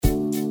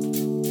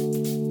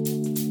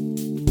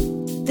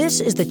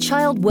This is the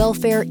Child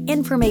Welfare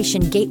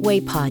Information Gateway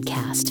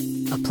Podcast,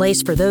 a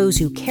place for those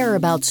who care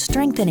about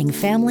strengthening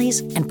families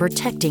and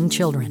protecting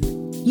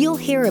children. You'll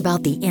hear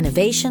about the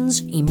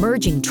innovations,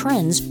 emerging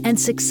trends, and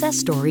success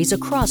stories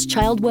across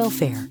child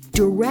welfare,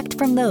 direct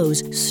from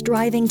those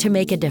striving to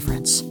make a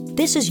difference.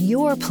 This is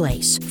your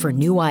place for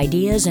new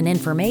ideas and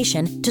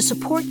information to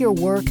support your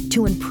work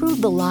to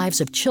improve the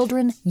lives of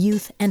children,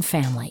 youth, and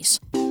families.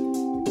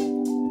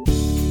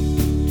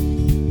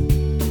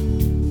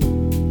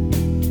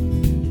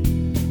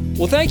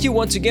 Well, thank you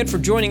once again for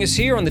joining us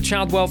here on the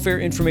Child Welfare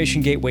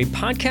Information Gateway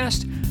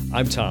podcast.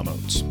 I'm Tom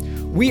Oates.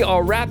 We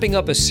are wrapping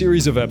up a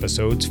series of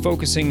episodes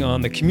focusing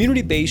on the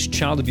community-based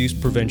child abuse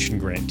prevention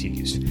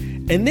grantees.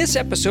 And this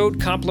episode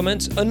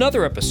complements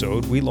another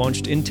episode we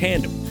launched in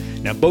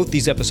tandem. Now, both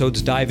these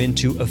episodes dive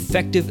into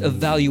effective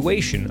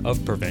evaluation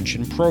of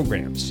prevention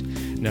programs.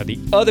 Now, the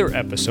other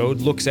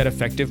episode looks at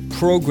effective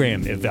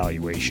program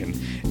evaluation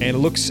and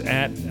looks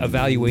at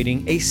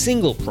evaluating a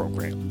single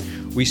program.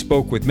 We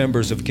spoke with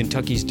members of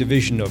Kentucky's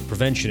Division of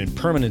Prevention and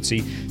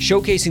Permanency,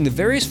 showcasing the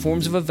various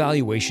forms of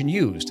evaluation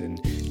used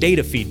and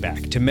data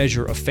feedback to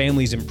measure a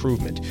family's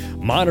improvement,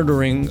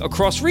 monitoring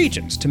across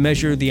regions to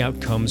measure the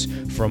outcomes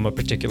from a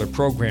particular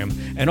program,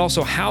 and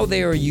also how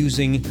they are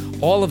using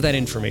all of that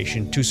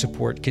information to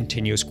support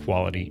continuous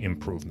quality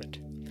improvement.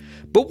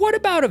 But what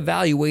about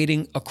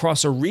evaluating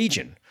across a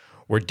region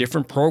where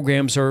different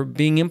programs are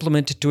being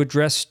implemented to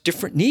address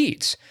different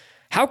needs?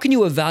 How can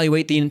you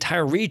evaluate the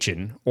entire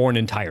region or an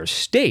entire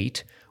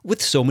state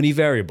with so many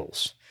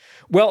variables?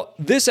 Well,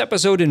 this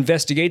episode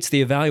investigates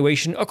the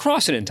evaluation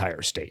across an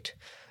entire state,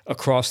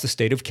 across the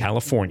state of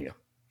California.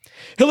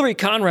 Hillary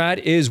Conrad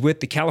is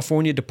with the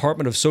California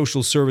Department of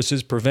Social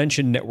Services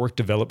Prevention Network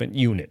Development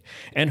Unit,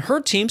 and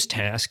her team's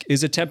task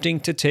is attempting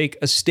to take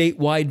a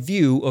statewide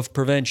view of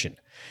prevention.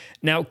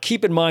 Now,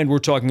 keep in mind, we're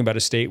talking about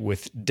a state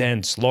with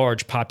dense,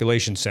 large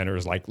population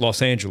centers like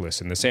Los Angeles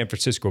and the San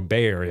Francisco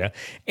Bay Area,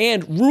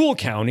 and rural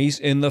counties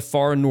in the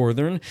far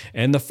northern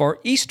and the far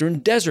eastern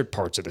desert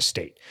parts of the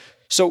state.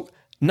 So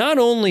not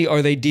only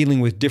are they dealing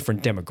with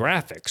different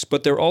demographics,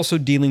 but they're also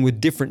dealing with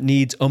different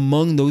needs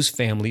among those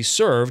families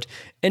served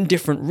and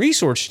different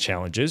resource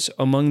challenges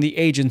among the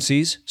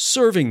agencies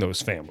serving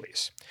those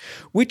families.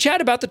 We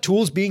chat about the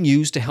tools being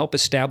used to help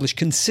establish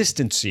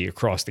consistency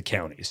across the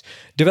counties,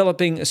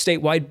 developing a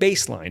statewide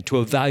baseline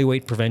to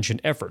evaluate prevention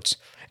efforts,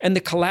 and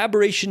the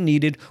collaboration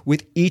needed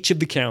with each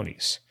of the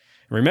counties.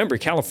 Remember,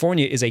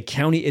 California is a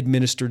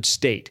county-administered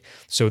state,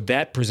 so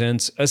that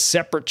presents a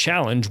separate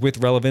challenge with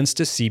relevance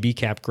to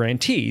CBCAP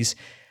grantees,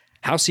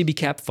 how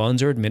CBCAP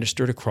funds are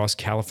administered across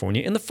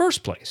California in the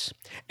first place.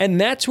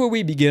 And that's where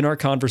we begin our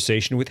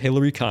conversation with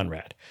Hillary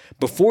Conrad.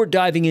 Before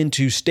diving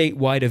into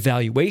statewide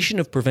evaluation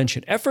of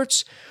prevention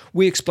efforts,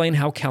 we explain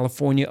how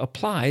California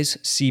applies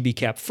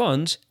CBCAP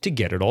funds to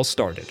get it all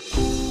started.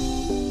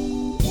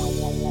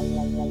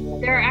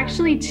 There are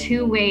actually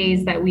two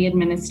ways that we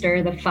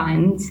administer the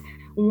funds.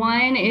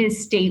 One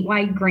is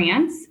statewide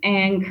grants,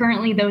 and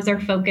currently those are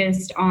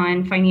focused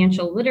on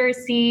financial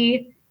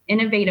literacy,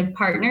 innovative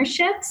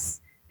partnerships,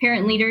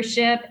 parent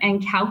leadership,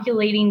 and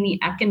calculating the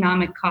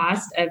economic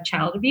cost of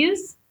child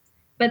abuse.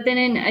 But then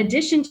in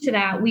addition to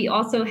that, we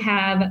also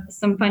have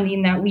some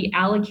funding that we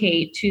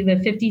allocate to the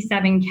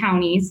 57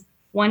 counties.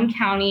 One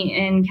county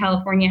in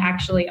California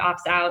actually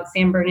opts out,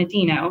 San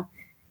Bernardino.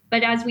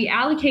 But as we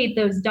allocate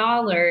those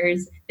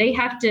dollars, they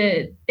have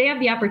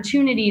the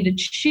opportunity to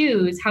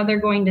choose how they're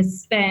going to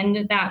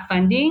spend that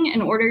funding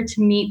in order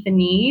to meet the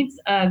needs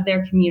of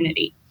their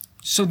community.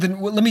 So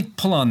then let me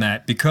pull on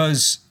that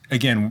because,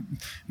 again,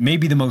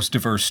 maybe the most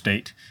diverse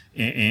state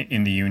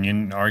in the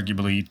union,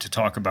 arguably to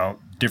talk about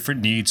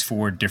different needs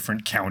for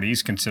different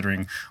counties,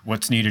 considering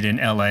what's needed in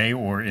LA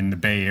or in the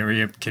Bay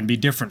Area can be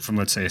different from,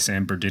 let's say, a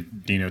San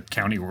Bernardino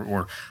County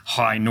or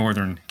high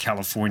northern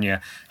California.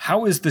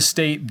 How is the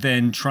state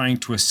then trying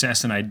to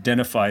assess and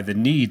identify the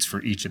needs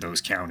for each of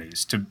those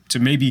counties to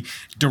maybe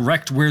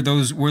direct where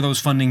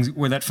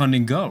that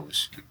funding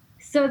goes?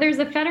 So there's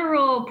a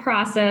federal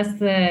process,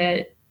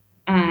 the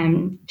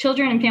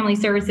Children and Family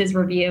Services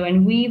Review,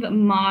 and we've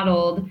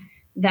modeled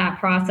that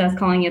process,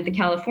 calling it the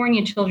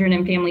California Children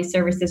and Family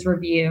Services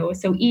Review.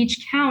 So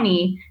each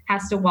county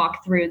has to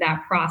walk through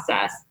that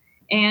process.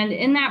 And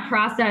in that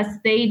process,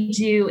 they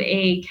do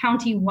a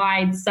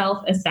county-wide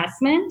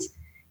self-assessment.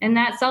 And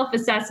that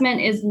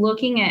self-assessment is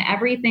looking at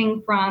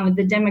everything from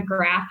the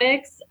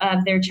demographics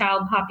of their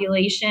child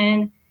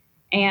population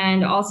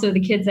and also the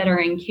kids that are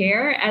in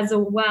care, as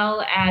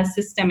well as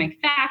systemic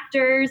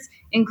factors,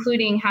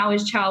 including how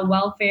is child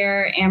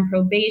welfare and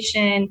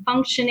probation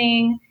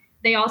functioning.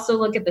 They also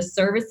look at the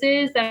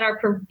services that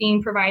are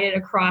being provided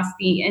across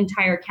the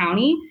entire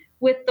county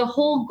with the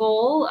whole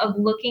goal of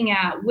looking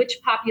at which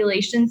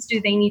populations do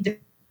they need to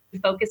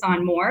focus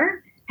on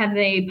more. Have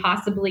they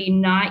possibly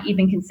not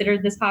even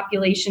considered this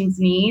population's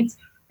needs?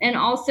 And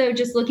also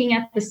just looking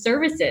at the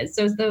services,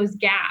 so those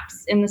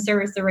gaps in the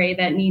service array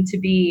that need to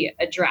be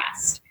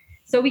addressed.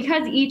 So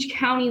because each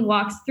county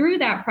walks through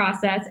that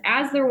process,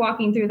 as they're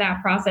walking through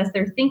that process,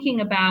 they're thinking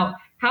about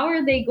how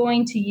are they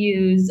going to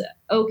use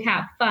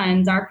OCAP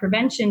funds, our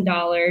prevention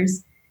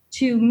dollars,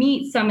 to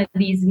meet some of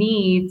these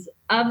needs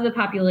of the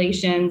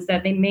populations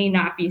that they may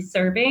not be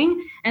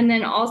serving, and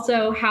then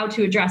also how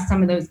to address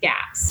some of those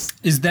gaps.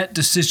 Is that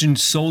decision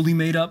solely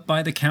made up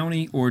by the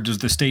county, or does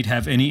the state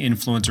have any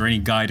influence or any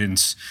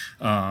guidance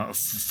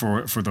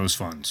for those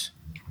funds?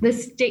 The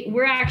state,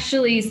 we're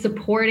actually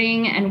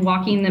supporting and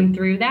walking them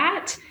through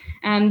that.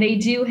 They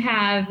do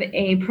have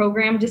a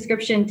program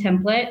description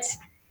template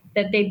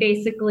that they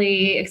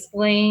basically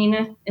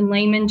explain in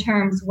layman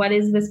terms, what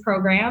is this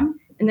program?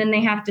 And then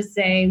they have to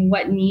say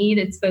what need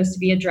it's supposed to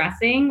be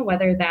addressing,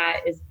 whether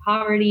that is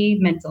poverty,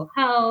 mental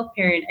health,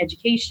 parent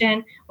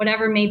education,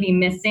 whatever may be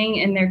missing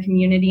in their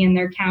community and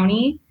their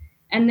county.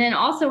 And then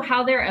also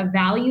how they're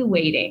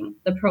evaluating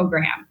the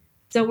program.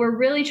 So we're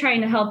really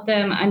trying to help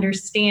them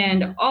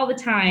understand all the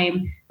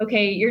time,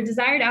 okay, your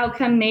desired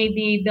outcome may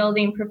be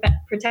building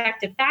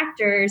protective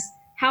factors.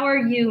 How are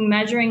you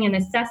measuring and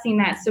assessing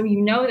that so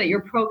you know that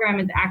your program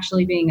is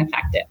actually being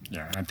effective?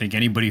 Yeah, I think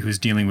anybody who's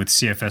dealing with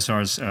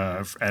CFSRs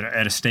at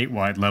a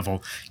statewide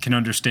level can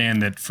understand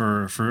that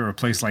for a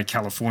place like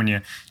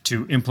California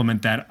to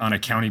implement that on a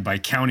county by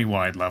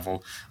county-wide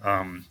level,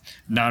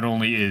 not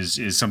only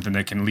is something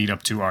that can lead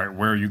up to, all right,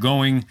 where are you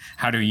going?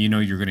 How do you know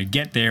you're going to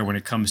get there when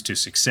it comes to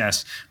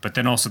success? But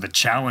then also the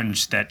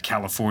challenge that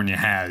California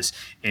has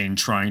in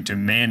trying to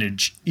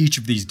manage each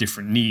of these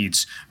different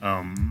needs,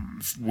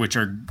 which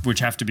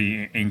have to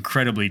be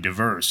incredibly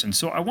diverse. And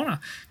so I want to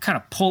kind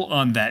of pull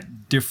on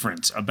that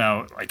difference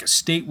about like a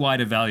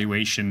statewide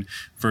evaluation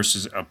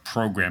versus a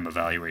program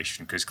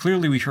evaluation, because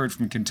clearly we heard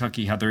from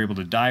Kentucky how they're able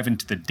to dive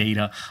into the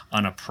data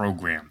on a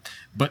program.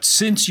 But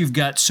since you've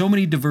got so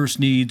many diverse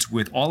needs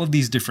with all of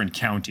these different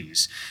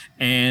counties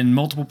and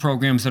multiple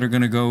programs that are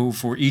going to go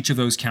for each of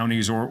those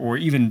counties, or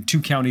even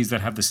two counties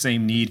that have the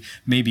same need,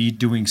 maybe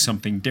doing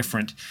something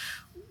different,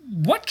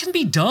 what can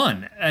be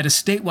done at a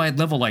statewide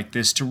level like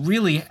this to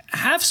really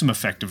have some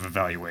effective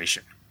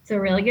evaluation? It's a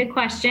really good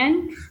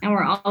question, and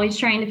we're always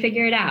trying to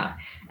figure it out.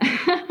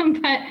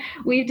 But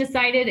we've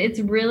decided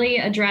it's really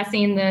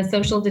addressing the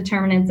social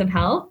determinants of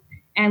health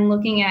and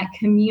looking at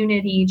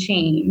community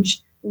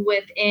change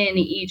within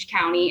each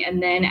county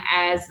and then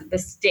as the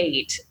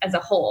state as a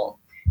whole.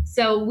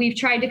 So we've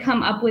tried to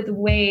come up with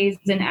ways,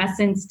 in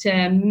essence,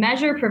 to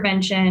measure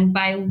prevention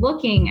by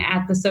looking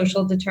at the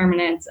social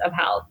determinants of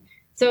health.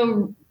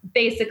 So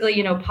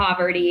basically,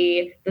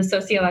 poverty, the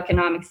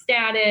socioeconomic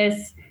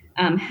status,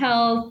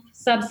 health,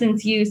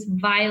 substance use,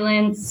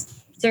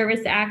 violence,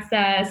 service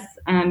access,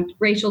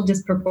 racial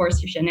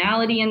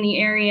disproportionality in the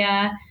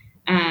area.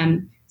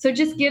 So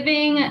just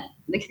giving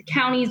the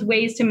counties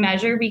ways to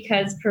measure,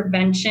 because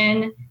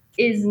prevention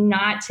is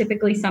not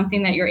typically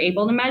something that you're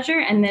able to measure.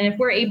 And then if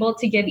we're able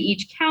to give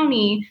each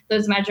county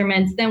those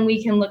measurements, then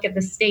we can look at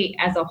the state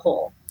as a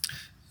whole.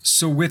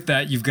 So with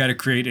that, you've got to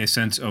create a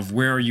sense of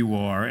where you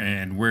are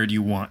and where do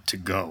you want to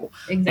go.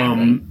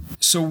 Exactly.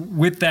 So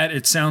with that,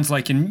 it sounds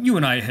like, and you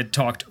and I had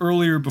talked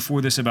earlier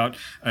before this about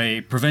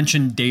a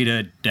prevention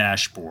data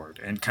dashboard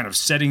and kind of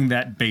setting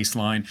that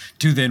baseline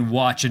to then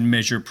watch and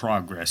measure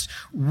progress.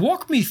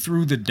 Walk me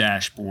through the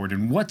dashboard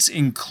and what's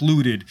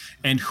included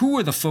and who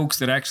are the folks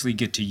that actually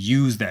get to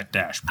use that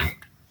dashboard.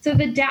 So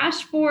the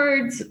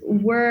dashboards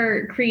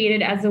were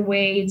created as a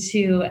way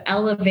to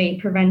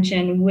elevate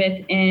prevention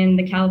within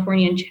the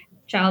California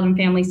Child and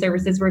Family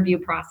Services review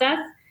process,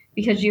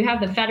 because you have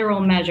the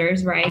federal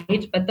measures,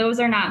 right? But those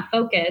are not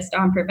focused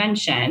on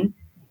prevention.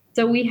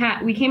 So we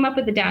came up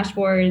with the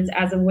dashboards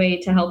as a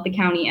way to help the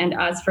county and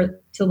us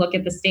to look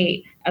at the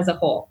state as a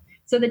whole.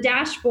 So the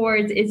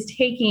dashboards is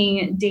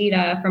taking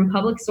data from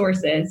public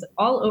sources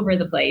all over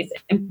the place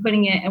and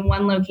putting it in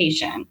one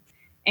location.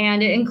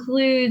 And it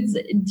includes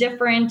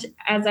different,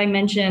 as I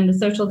mentioned, the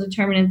social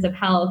determinants of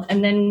health.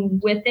 And then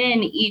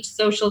within each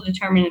social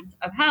determinant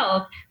of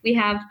health, we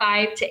have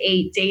 5 to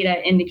 8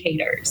 data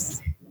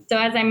indicators. So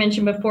as I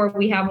mentioned before,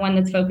 we have one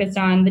that's focused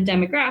on the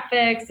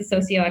demographics, the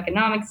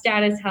socioeconomic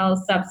status,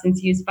 health,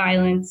 substance use,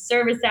 violence,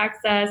 service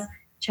access,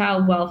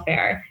 child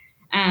welfare.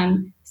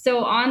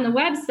 So on the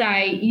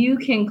website, you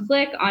can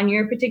click on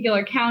your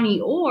particular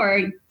county, or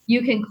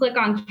you can click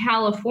on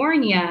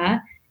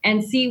California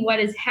and see what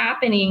is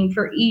happening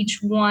for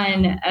each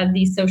one of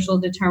these social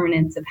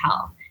determinants of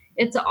health.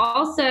 It's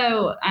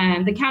also,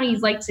 the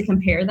counties like to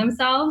compare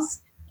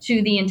themselves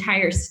to the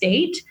entire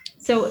state.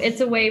 So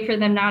it's a way for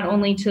them not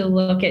only to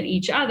look at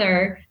each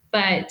other,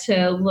 but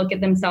to look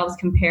at themselves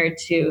compared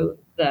to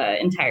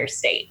the entire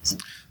state.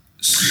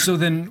 So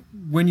then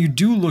when you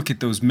do look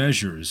at those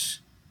measures,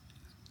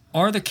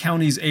 are the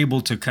counties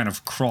able to kind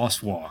of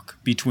crosswalk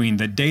between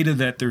the data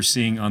that they're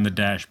seeing on the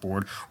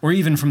dashboard, or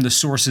even from the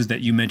sources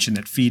that you mentioned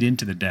that feed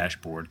into the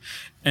dashboard,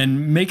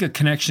 and make a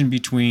connection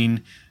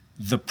between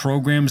the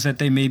programs that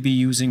they may be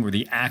using or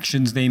the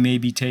actions they may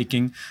be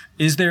taking?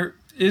 Is there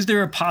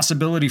a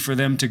possibility for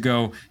them to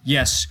go,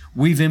 yes,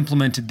 we've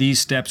implemented these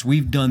steps,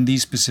 we've done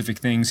these specific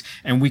things,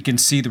 and we can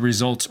see the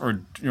results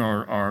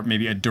or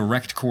maybe a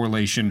direct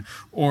correlation?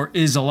 Or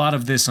is a lot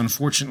of this,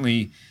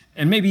 unfortunately,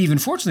 and maybe even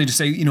fortunately to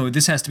say,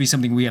 this has to be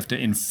something we have to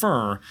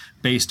infer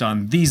based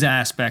on these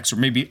aspects or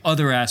maybe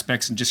other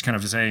aspects, and just kind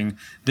of saying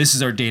this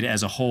is our data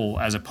as a whole,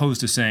 as opposed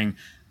to saying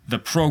the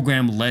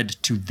program led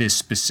to this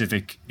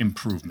specific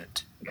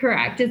improvement.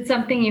 Correct. It's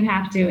something you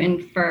have to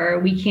infer.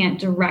 We can't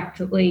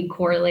directly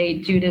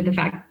correlate due to the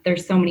fact that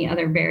there's so many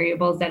other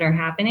variables that are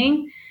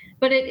happening.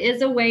 But it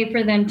is a way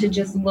for them to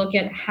just look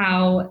at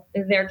how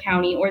their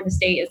county or the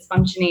state is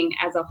functioning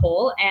as a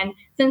whole. And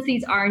since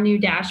these are new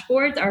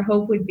dashboards, our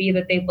hope would be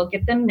that they look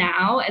at them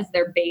now as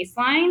their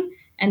baseline.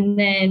 And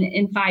then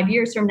in 5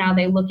 years from now,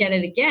 they look at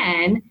it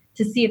again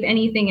to see if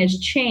anything has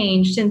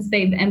changed since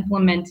they've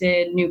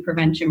implemented new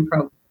prevention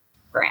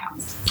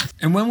programs.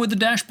 And when were the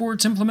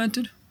dashboards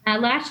implemented?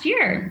 Last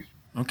year.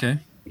 Okay.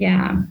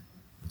 Yeah.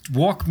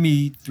 Walk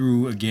me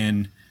through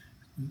again.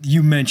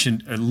 You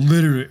mentioned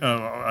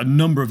a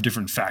number of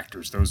different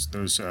factors,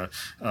 those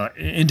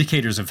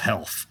indicators of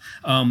health.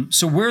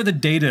 So where are the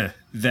data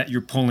that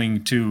you're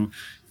pulling to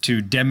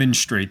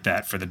demonstrate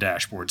that for the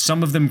dashboard?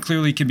 Some of them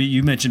clearly can be,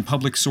 you mentioned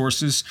public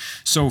sources.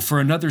 So for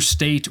another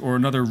state or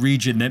another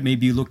region that may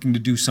be looking to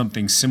do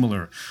something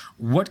similar,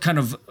 what kind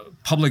of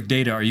public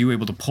data are you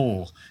able to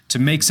pull to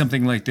make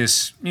something like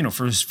this,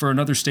 for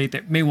another state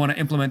that may want to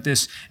implement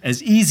this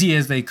as easy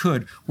as they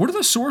could? What are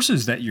the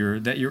sources that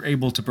you're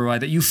able to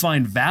provide that you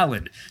find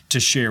valid to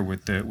share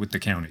with the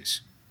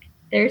counties?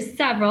 There's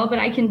several, but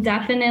I can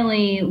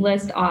definitely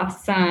list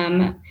off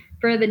some.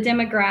 For the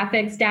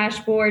demographics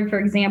dashboard, for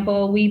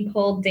example, we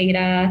pulled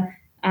data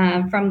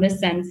from the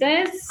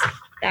census.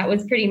 That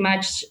was pretty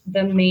much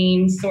the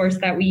main source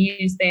that we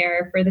used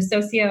there. For the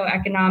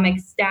socioeconomic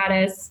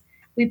status,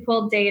 we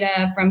pulled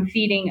data from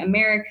Feeding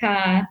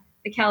America,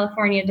 the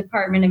California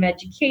Department of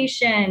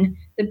Education,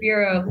 the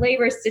Bureau of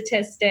Labor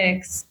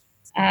Statistics.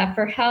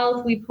 For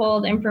health, we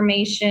pulled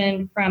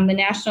information from the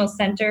National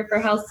Center for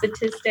Health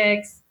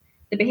Statistics,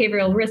 the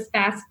Behavioral Risk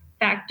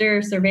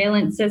Factor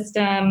Surveillance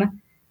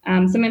System,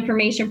 some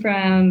information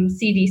from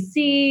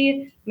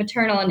CDC,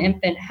 Maternal and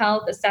Infant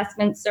Health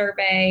Assessment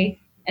Survey.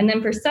 And then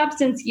for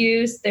substance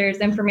use, there's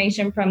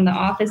information from the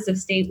Office of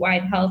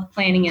Statewide Health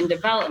Planning and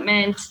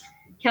Development,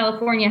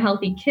 California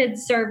Healthy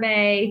Kids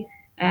Survey,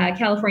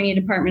 California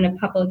Department of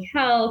Public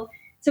Health.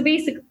 So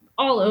basically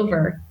all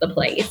over the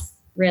place,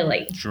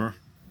 really. Sure.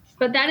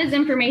 But that is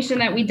information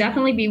that we'd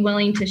definitely be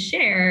willing to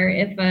share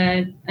if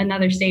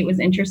another state was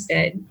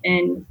interested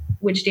in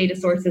which data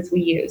sources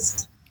we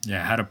used.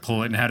 Yeah, how to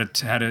pull it and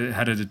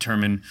how to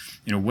determine,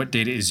 what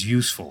data is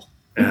useful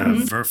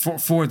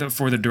for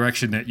the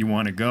direction that you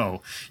want to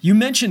go. You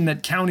mentioned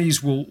that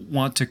counties will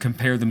want to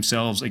compare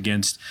themselves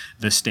against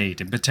the state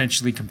and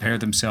potentially compare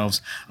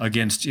themselves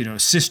against,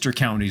 sister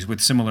counties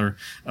with similar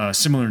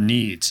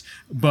needs.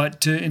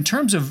 But in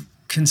terms of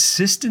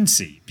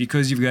consistency,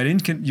 because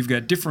you've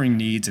got differing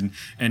needs and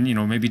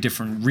maybe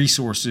different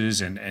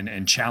resources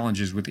and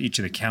challenges with each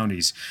of the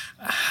counties.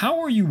 How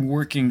are you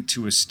working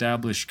to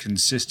establish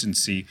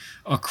consistency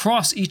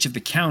across each of the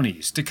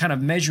counties to kind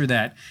of measure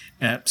that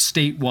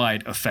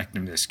statewide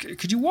effectiveness?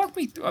 Could you walk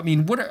me through? I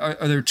mean, what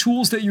are there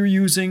tools that you're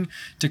using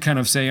to kind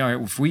of say, all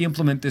right, if we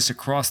implement this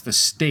across the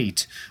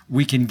state,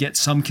 we can get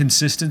some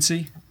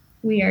consistency?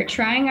 We are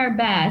trying our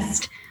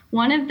best.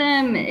 One of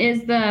them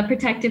is the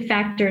Protective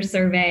Factor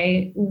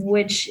Survey,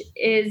 which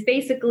is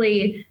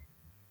basically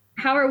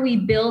how are we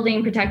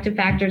building protective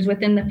factors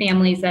within the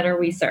families that are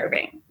we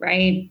serving,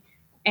 right?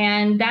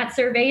 And that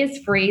survey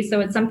is free,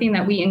 so it's something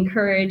that we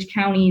encourage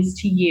counties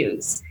to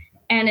use.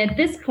 And at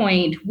this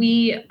point,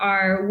 we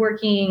are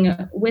working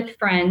with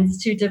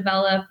Friends to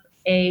develop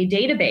a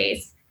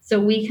database so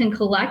we can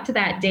collect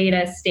that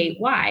data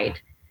statewide.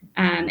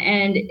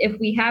 And if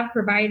we have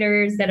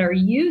providers that are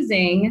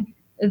using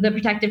the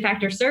Protective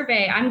Factor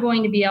Survey, I'm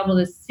going to be able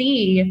to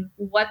see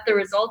what the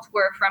results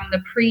were from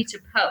the pre to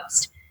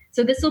post.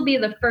 So this will be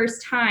the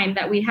first time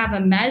that we have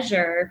a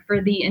measure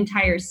for the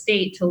entire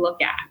state to look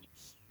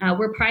at.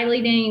 We're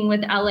piloting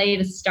with LA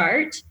to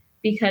start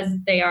because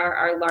they are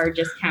our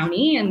largest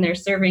county and they're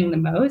serving the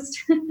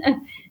most.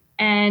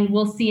 And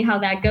we'll see how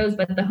that goes.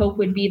 But the hope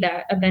would be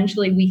that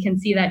eventually we can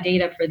see that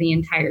data for the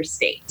entire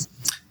state.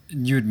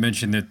 You had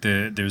mentioned that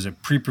there's a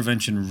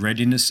pre-prevention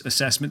readiness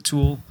assessment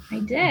tool. I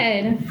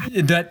did.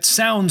 That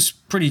sounds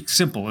pretty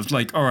simple. It's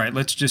like, all right,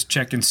 let's just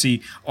check and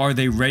see, are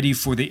they ready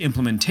for the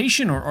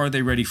implementation or are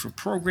they ready for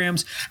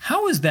programs?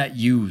 How is that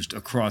used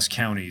across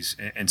counties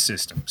and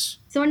systems?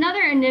 So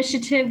another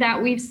initiative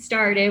that we've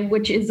started,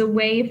 which is a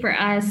way for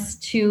us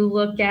to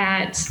look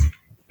at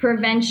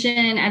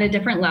prevention at a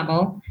different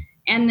level,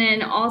 and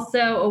then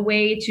also a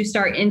way to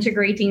start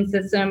integrating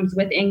systems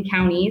within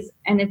counties.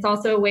 And it's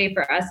also a way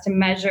for us to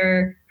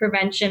measure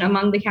prevention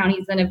among the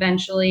counties and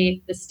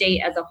eventually the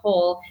state as a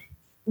whole.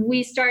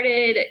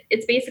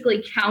 It's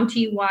basically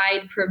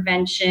county-wide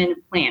prevention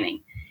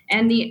planning.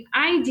 And the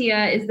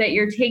idea is that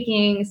you're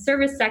taking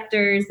service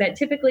sectors that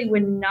typically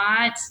would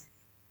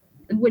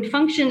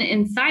function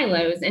in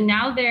silos, and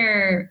now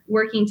they're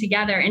working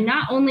together, and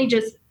not only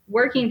just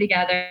working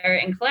together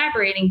and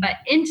collaborating, but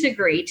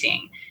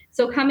integrating.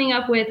 So coming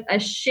up with a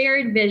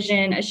shared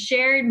vision, a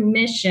shared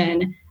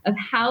mission, of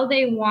how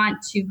they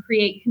want to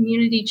create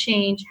community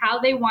change, how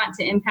they want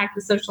to impact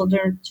the social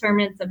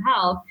determinants of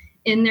health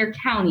in their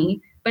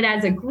county. But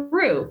as a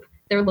group,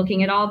 they're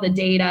looking at all the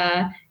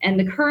data and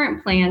the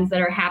current plans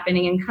that are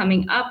happening and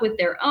coming up with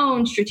their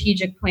own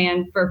strategic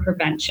plan for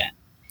prevention.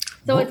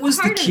 So what was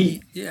the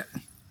key? Yeah.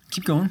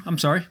 Keep going. I'm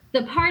sorry.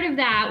 The part of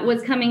that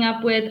was coming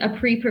up with a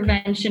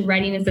pre-prevention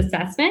readiness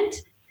assessment.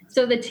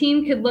 So the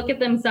team could look at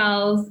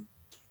themselves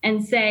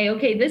and say,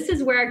 okay, this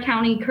is where our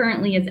county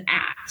currently is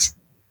at.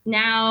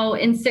 Now,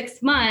 in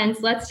 6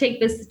 months, let's take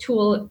this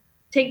tool,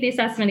 take the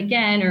assessment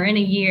again, or in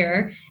a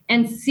year,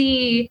 and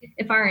see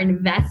if our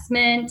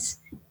investment,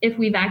 if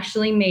we've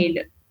actually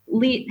made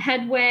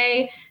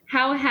headway,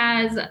 how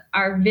has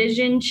our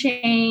vision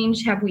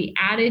changed? Have we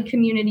added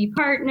community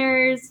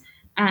partners?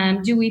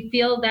 Do we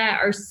feel that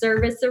our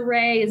service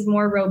array is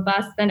more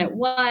robust than it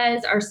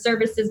was? Our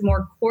service is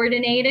more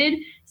coordinated?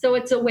 So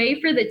it's a way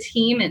for the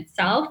team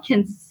itself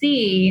can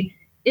see,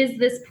 is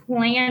this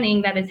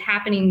planning that is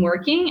happening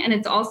working? And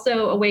it's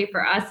also a way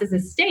for us as a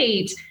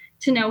state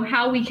to know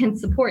how we can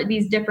support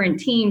these different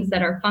teams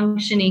that are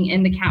functioning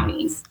in the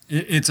counties.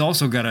 It's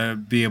also got to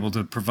be able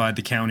to provide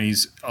the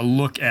counties a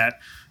look at,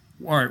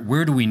 all right,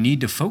 where do we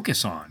need to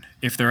focus on?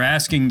 If they're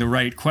asking the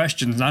right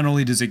questions, not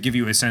only does it give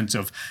you a sense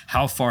of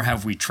how far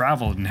have we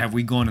traveled and have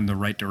we gone in the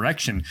right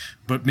direction,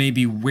 but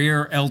maybe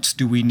where else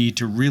do we need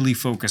to really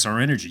focus our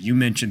energy? You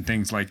mentioned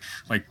things like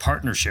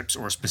partnerships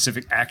or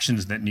specific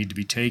actions that need to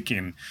be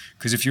taken.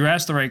 Because if you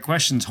ask the right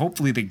questions,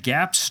 hopefully the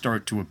gaps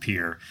start to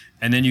appear,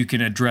 and then you can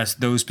address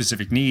those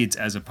specific needs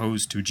as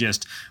opposed to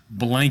just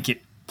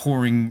blanket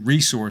pouring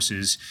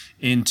resources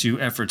into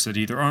efforts that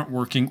either aren't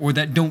working or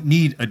that don't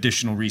need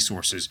additional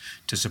resources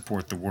to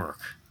support the work.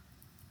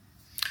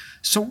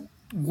 So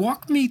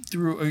walk me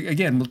through,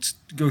 again, let's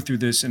go through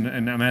this, and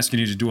I'm asking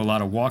you to do a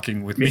lot of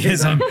walking with me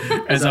as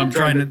I'm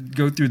trying to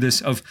go through this,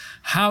 of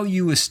how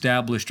you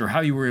established or how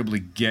you were able to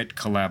get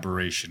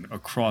collaboration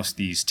across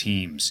these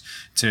teams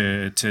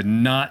to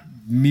not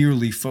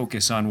merely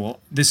focus on,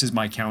 well, this is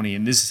my county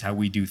and this is how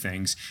we do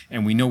things,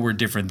 and we know we're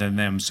different than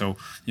them, so,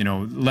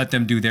 let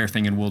them do their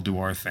thing and we'll do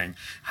our thing.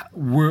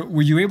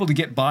 Were you able to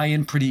get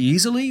buy-in pretty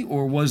easily,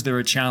 or was there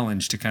a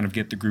challenge to kind of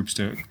get the groups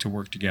to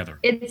work together?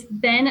 It's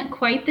been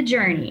quite the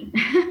journey.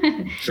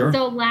 Sure.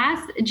 So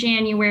last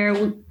January,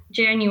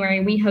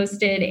 we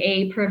hosted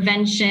a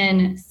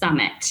prevention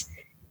summit,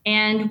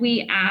 and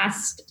we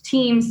asked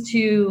counties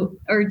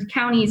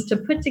to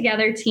put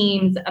together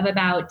teams of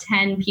about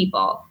 10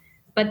 people,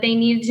 but they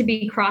needed to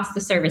be across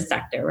the service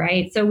sector,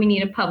 right? So we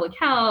needed public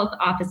health,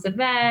 Office of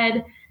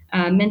Ed,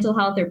 mental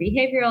health or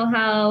behavioral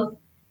health,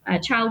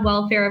 child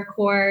welfare, of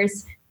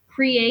course.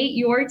 Create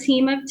your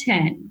team of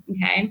 10,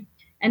 okay?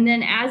 And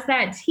then as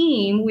that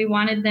team, we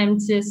wanted them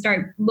to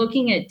start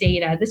looking at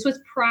data. This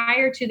was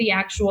prior to the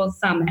actual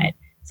summit.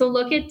 So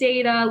look at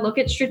data, look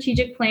at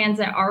strategic plans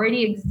that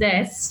already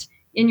exist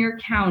in your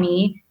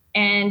county,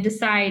 and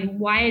decide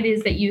why it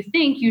is that you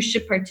think you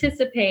should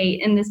participate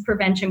in this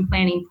prevention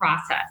planning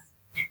process.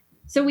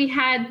 So we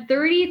had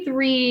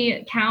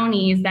 33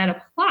 counties that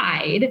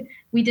applied.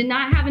 We did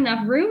not have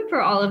enough room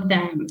for all of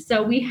them.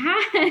 So we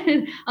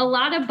had a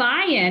lot of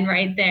buy-in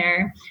right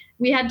there.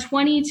 We had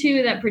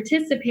 22 that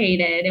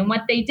participated, and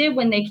what they did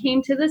when they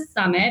came to the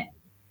summit,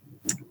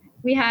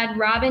 we had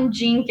Robin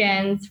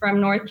Jenkins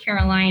from North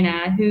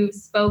Carolina, who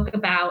spoke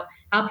about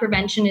how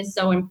prevention is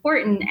so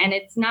important, and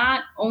it's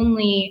not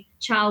only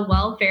child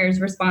welfare's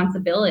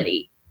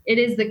responsibility, it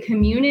is the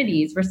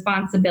community's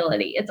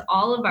responsibility. It's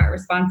all of our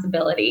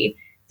responsibility.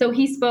 So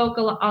he spoke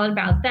a lot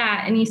about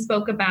that, and he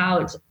spoke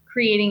about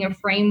creating a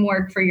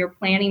framework for your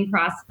planning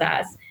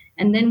process.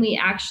 And then we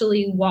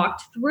actually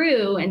walked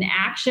through an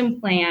action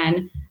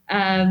plan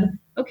of,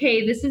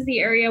 okay, this is the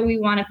area we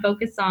want to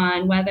focus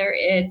on, whether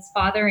it's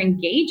father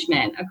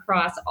engagement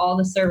across all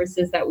the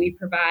services that we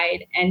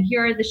provide. And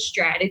here are the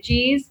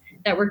strategies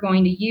that we're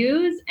going to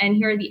use. And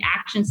here are the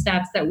action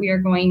steps that we are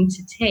going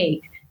to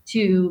take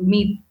to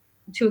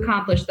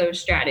accomplish those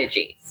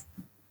strategies.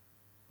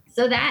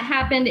 So that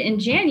happened in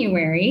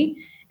January.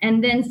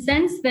 And then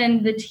since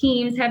then, the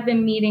teams have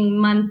been meeting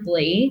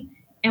monthly.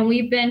 And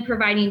we've been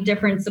providing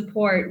different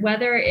support,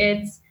 whether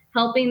it's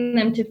helping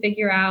them to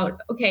figure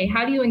out, okay,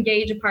 how do you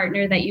engage a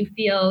partner that you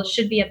feel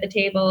should be at the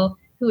table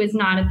who is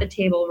not at the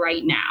table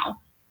right now?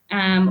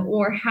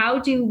 Or how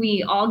do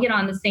we all get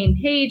on the same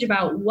page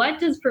about what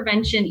does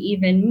prevention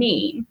even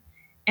mean?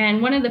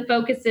 And one of the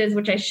focuses,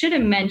 which I should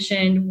have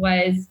mentioned,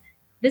 was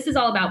this is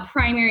all about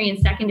primary and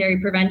secondary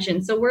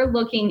prevention. So we're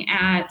looking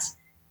at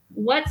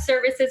what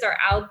services are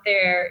out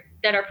there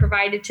that are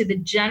provided to the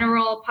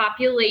general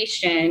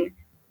population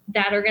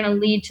that are going to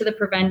lead to the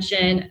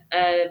prevention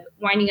of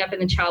winding up in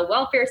the child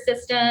welfare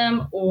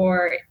system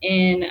or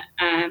in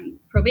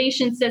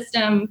probation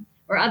system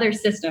or other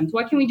systems.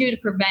 What can we do to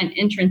prevent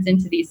entrance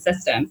into these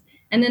systems?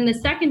 And then the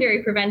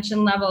secondary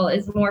prevention level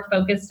is more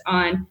focused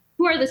on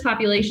who are those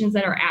populations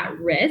that are at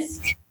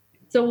risk.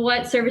 So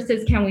what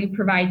services can we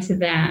provide to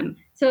them?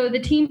 So the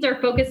teams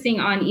are focusing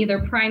on either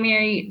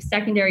primary,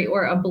 secondary,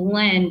 or a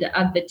blend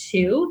of the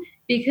two.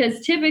 because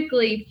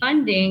typically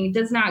funding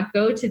does not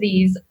go to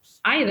these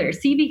either.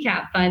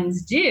 CBCAP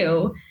funds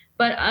do,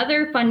 but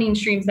other funding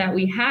streams that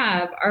we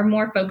have are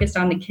more focused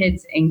on the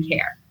kids in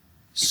care.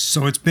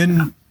 So it's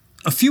been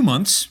a few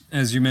months,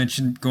 as you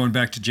mentioned, going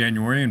back to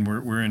January, and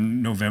we're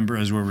in November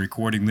as we're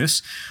recording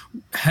this.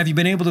 Have you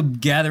been able to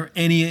gather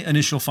any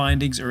initial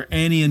findings or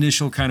any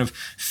initial kind of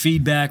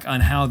feedback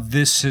on how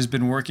this has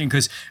been working?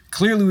 Because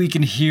clearly we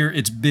can hear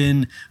it's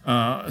been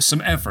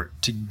some effort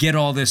to get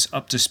all this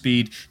up to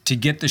speed, to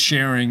get the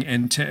sharing,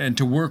 and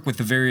to work with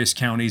the various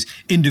counties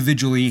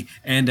individually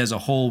and as a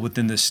whole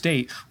within the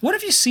state. What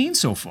have you seen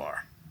so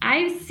far?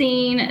 I've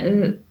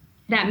seen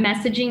that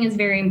messaging is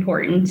very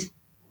important.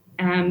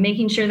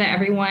 Making sure that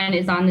everyone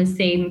is on the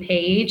same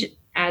page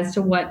as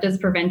to what does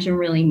prevention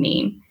really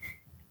mean.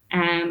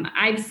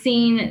 I've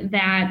seen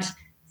that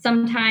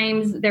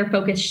sometimes their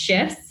focus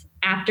shifts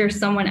after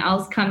someone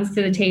else comes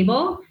to the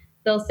table.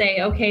 They'll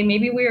say, okay,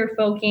 maybe we were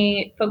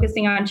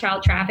focusing on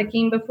child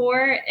trafficking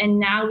before, and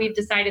now we've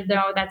decided,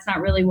 no, that's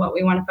not really what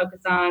we want to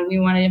focus on. We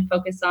want to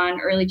focus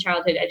on early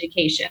childhood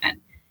education.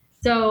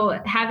 So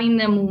having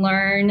them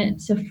learn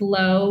to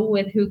flow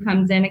with who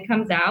comes in and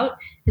comes out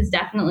has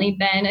definitely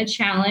been a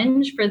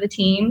challenge for the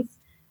teams.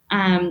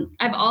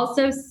 I've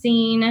also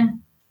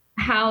seen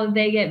how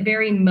they get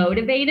very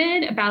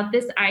motivated about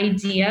this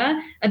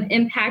idea of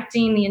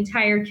impacting the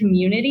entire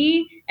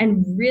community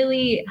and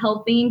really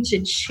helping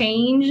to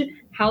change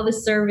how the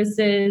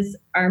services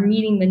are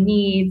meeting the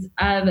needs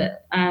of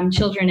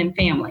children and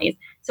families.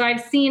 So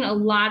I've seen a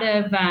lot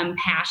of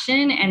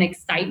passion and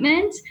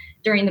excitement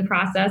during the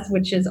process,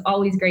 which is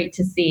always great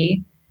to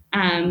see.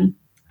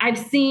 I've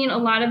seen a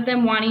lot of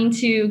them wanting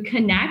to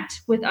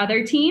connect with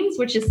other teams,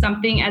 which is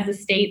something as a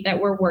state that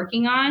we're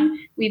working on.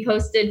 We've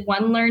hosted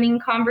one learning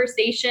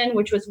conversation,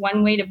 which was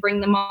one way to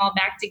bring them all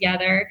back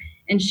together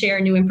and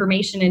share new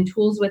information and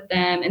tools with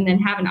them, and then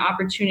have an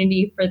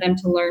opportunity for them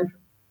to learn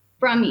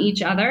from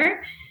each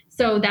other.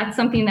 So that's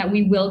something that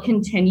we will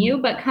continue,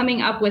 but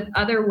coming up with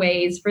other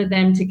ways for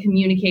them to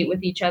communicate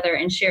with each other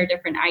and share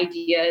different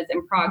ideas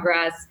and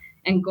progress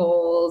and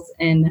goals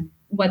and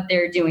what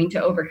they're doing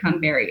to overcome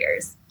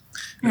barriers.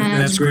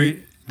 That's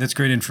great. That's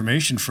great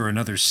information for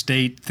another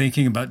state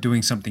thinking about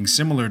doing something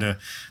similar to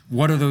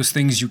what are those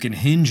things you can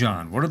hinge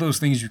on? What are those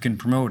things you can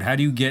promote? How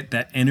do you get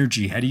that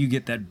energy? How do you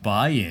get that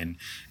buy-in?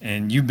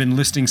 And you've been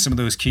listing some of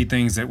those key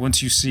things that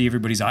once you see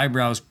everybody's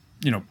eyebrows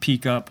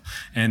peak up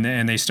and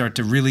they start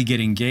to really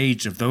get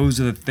engaged, if those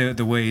are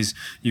the ways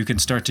you can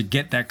start to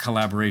get that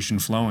collaboration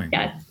flowing.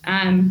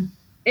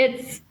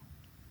 Yes.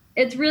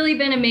 It's really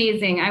been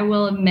amazing, I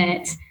will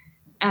admit,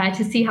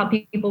 to see how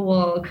people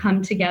will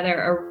come together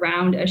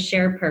around a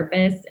shared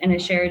purpose and a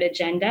shared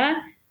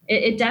agenda.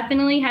 It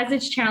definitely has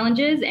its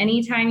challenges.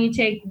 Anytime you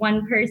take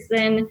one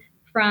person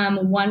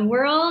from one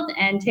world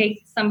and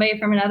take somebody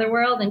from another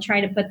world and try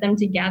to put them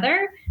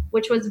together,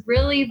 which was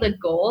really the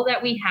goal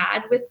that we had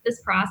with this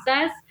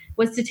process,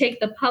 was to take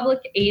the public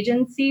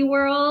agency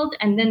world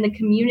and then the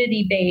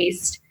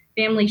community-based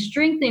family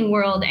strengthening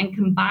world and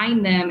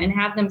combine them and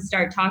have them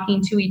start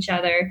talking to each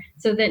other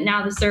so that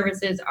now the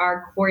services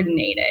are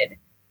coordinated.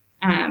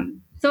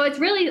 So it's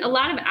really a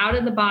lot of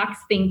out-of-the-box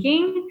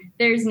thinking.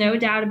 There's no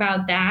doubt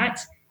about that.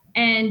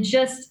 And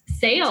just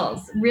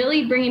sales,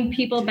 really bringing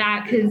people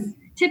back, because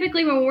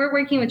typically when we're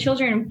working with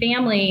children and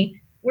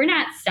family, we're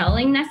not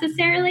selling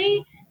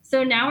necessarily.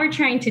 So now we're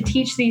trying to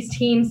teach these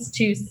teams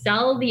to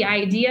sell the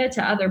idea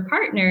to other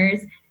partners.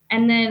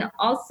 And then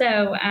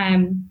also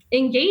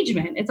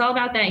engagement. It's all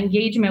about that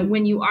engagement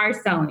when you are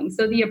selling.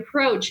 So the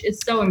approach is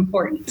so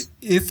important.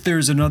 If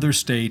there's another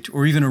state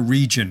or even a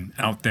region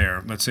out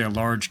there, let's say a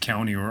large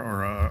county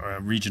or a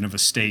region of a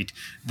state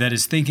that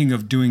is thinking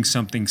of doing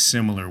something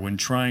similar when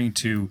trying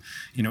to,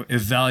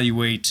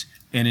 evaluate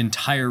an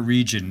entire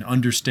region,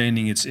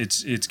 understanding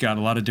it's got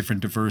a lot of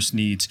different diverse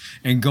needs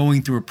and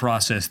going through a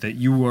process that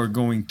you are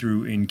going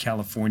through in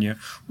California,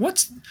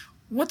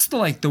 What's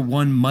the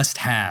one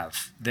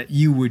must-have that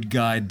you would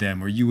guide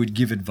them or you would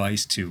give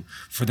advice to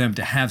for them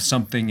to have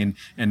something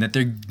and that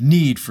their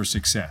need for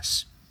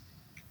success?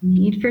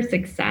 Need for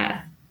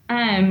success.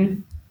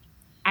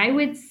 I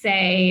would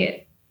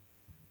say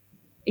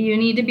you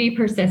need to be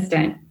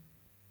persistent.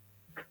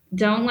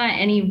 Don't let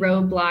any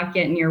roadblock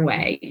get in your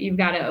way. You've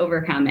got to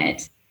overcome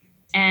it.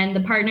 And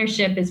the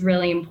partnership is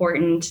really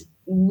important.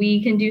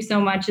 We can do so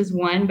much as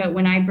one, but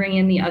when I bring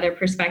in the other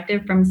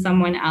perspective from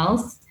someone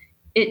else,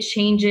 it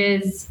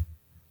changes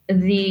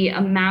the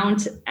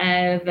amount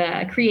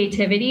of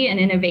creativity and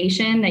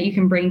innovation that you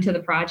can bring to the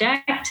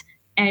project.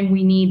 And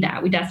we need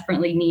that. We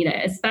desperately need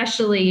it,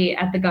 especially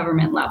at the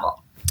government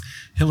level.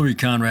 Hillary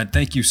Conrad,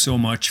 thank you so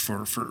much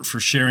for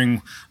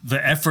sharing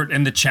the effort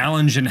and the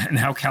challenge and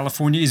how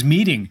California is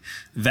meeting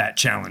that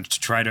challenge to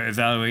try to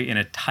evaluate an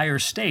entire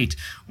state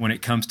when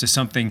it comes to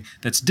something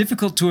that's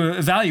difficult to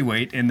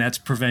evaluate, and that's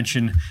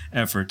prevention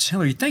efforts.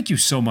 Hillary, thank you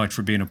so much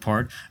for being a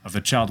part of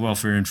the Child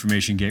Welfare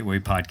Information Gateway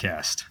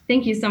podcast.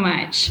 Thank you so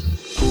much.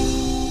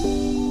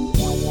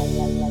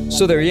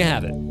 So there you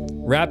have it.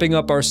 wrapping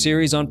up our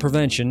series on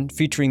prevention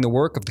featuring the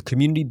work of the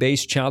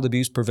community-based child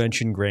abuse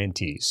prevention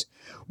grantees.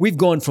 We've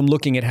gone from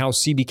looking at how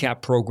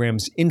CBCAP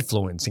programs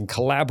influence and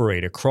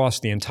collaborate across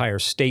the entire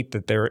state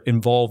that they're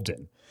involved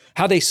in,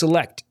 how they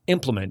select,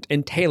 implement,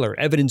 and tailor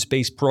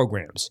evidence-based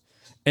programs.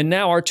 And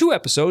now our 2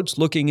 episodes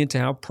looking into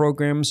how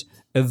programs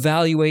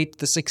evaluate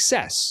the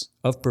success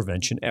of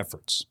prevention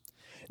efforts.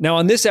 Now,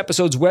 on this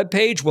episode's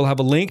webpage, we'll have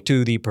a link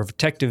to the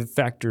Protective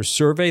Factors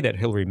Survey that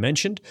Hillary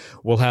mentioned.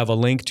 We'll have a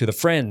link to the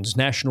Friends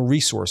National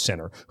Resource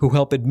Center, who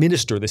help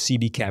administer the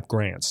CBCAP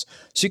grants,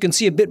 so you can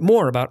see a bit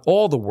more about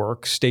all the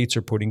work states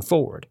are putting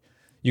forward.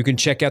 You can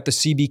check out the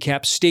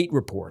CBCAP state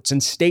reports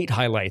and state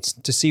highlights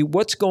to see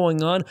what's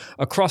going on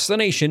across the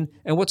nation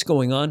and what's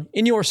going on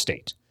in your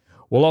state.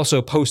 We'll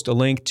also post a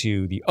link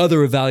to the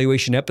other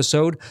evaluation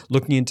episode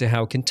looking into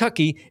how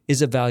Kentucky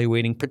is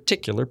evaluating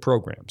particular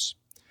programs.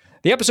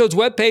 The episode's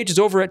webpage is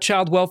over at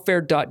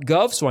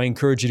childwelfare.gov, so I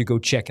encourage you to go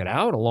check it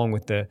out, along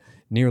with the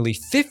nearly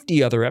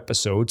 50 other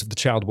episodes of the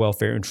Child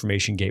Welfare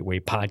Information Gateway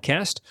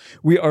podcast.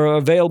 We are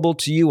available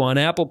to you on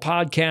Apple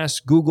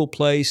Podcasts, Google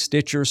Play,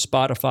 Stitcher,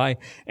 Spotify,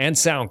 and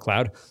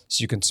SoundCloud,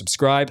 so you can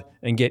subscribe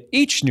and get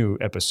each new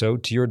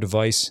episode to your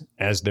device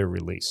as they're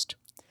released.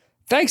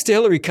 Thanks to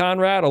Hillary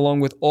Conrad, along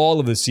with all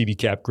of the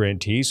CBCAP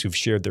grantees who've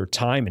shared their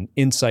time and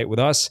insight with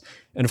us.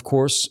 And of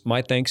course,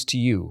 my thanks to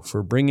you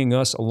for bringing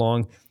us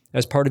along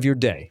as part of your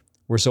day.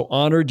 We're so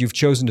honored you've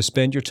chosen to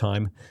spend your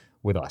time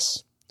with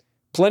us.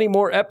 Plenty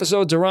more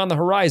episodes are on the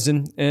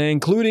horizon,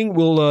 including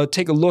we'll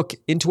take a look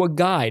into a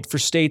guide for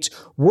states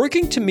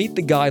working to meet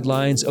the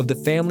guidelines of the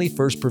Family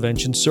First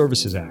Prevention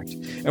Services Act.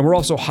 And we're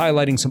also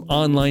highlighting some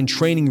online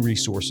training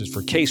resources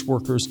for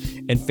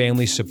caseworkers and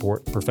family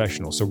support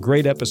professionals. So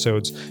great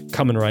episodes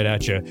coming right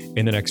at you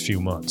in the next few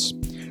months.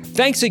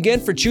 Thanks again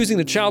for choosing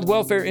the Child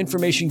Welfare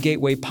Information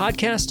Gateway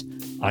podcast.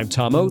 I'm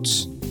Tom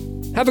Oates.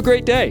 Have a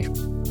great day.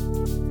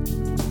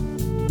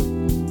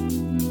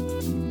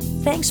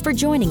 Thanks for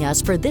joining us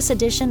for this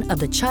edition of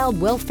the Child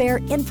Welfare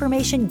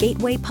Information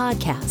Gateway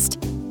podcast.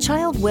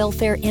 Child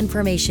Welfare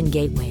Information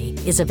Gateway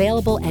is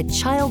available at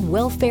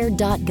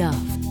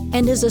childwelfare.gov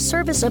and is a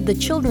service of the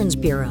Children's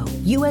Bureau,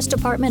 U.S.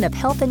 Department of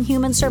Health and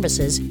Human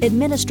Services,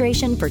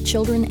 Administration for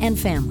Children and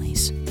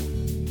Families.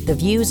 The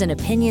views and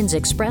opinions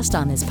expressed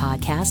on this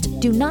podcast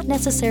do not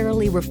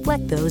necessarily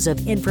reflect those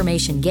of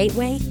Information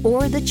Gateway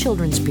or the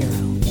Children's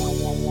Bureau.